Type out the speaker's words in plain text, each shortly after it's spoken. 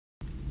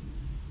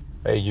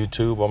Hey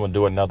YouTube, I'm going to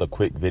do another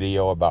quick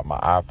video about my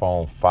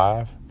iPhone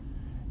 5.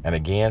 And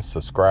again,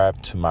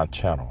 subscribe to my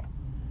channel.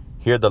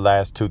 Here the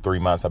last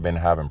 2-3 months I've been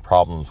having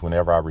problems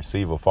whenever I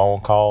receive a phone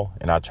call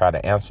and I try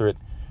to answer it.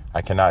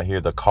 I cannot hear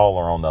the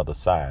caller on the other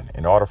side.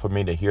 In order for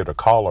me to hear the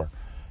caller,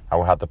 I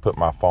will have to put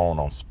my phone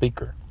on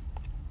speaker.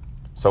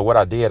 So what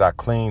I did, I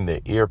cleaned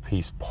the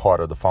earpiece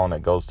part of the phone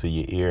that goes to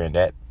your ear, and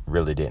that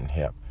really didn't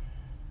help.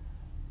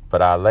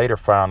 But I later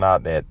found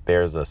out that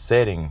there's a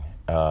setting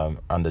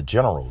under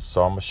general.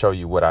 So I'm going to show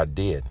you what I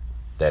did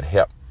that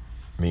helped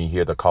me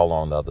hear the caller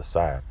on the other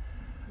side.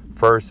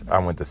 First, I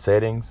went to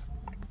settings,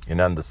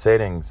 and under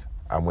settings,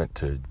 I went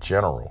to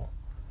general.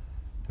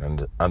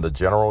 And under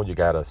general, you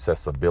got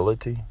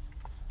accessibility.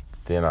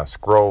 Then I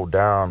scrolled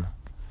down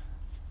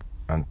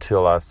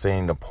until I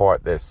seen the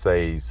part that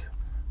says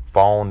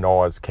phone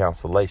noise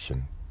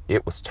cancellation.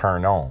 It was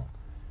turned on.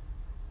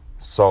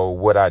 So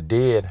what I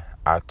did,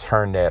 I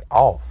turned that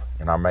off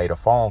and I made a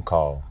phone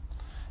call.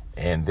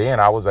 And then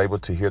I was able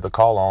to hear the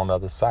caller on the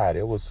other side.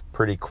 It was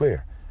pretty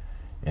clear.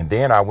 And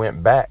then I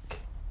went back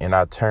and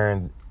I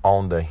turned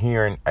on the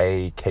hearing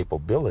aid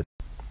capability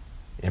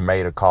and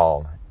made a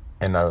call.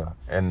 And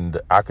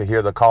I could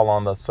hear the call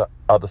on the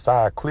other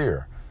side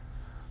clear.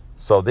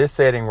 So this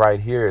setting right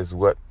here is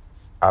what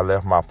I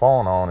left my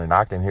phone on, and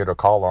I can hear the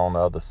caller on the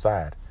other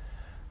side.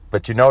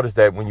 But you notice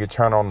that when you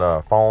turn on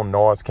the phone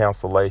noise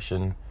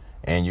cancellation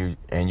and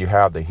you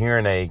have the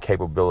hearing aid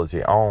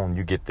capability on,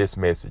 you get this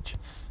message.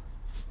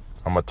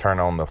 I'm going to turn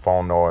on the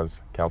phone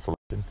noise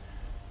cancellation.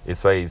 It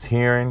says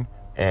hearing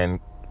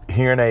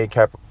aid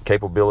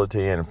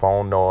capability and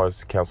phone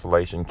noise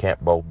cancellation can't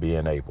both be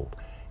enabled.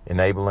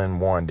 Enabling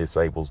one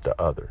disables the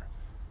other.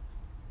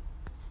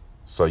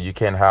 So you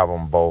can't have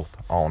them both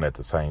on at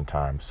the same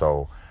time.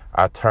 So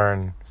I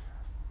turn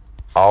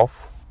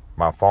off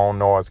my phone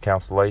noise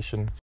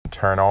cancellation,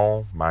 turn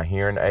on my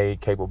hearing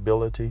aid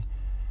capability,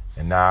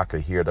 and now I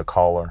could hear the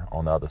caller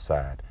on the other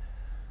side.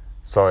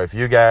 So if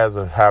you guys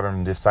are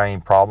having the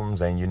same problems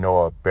and you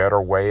know a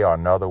better way or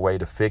another way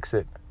to fix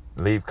it,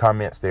 leave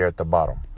comments there at the bottom.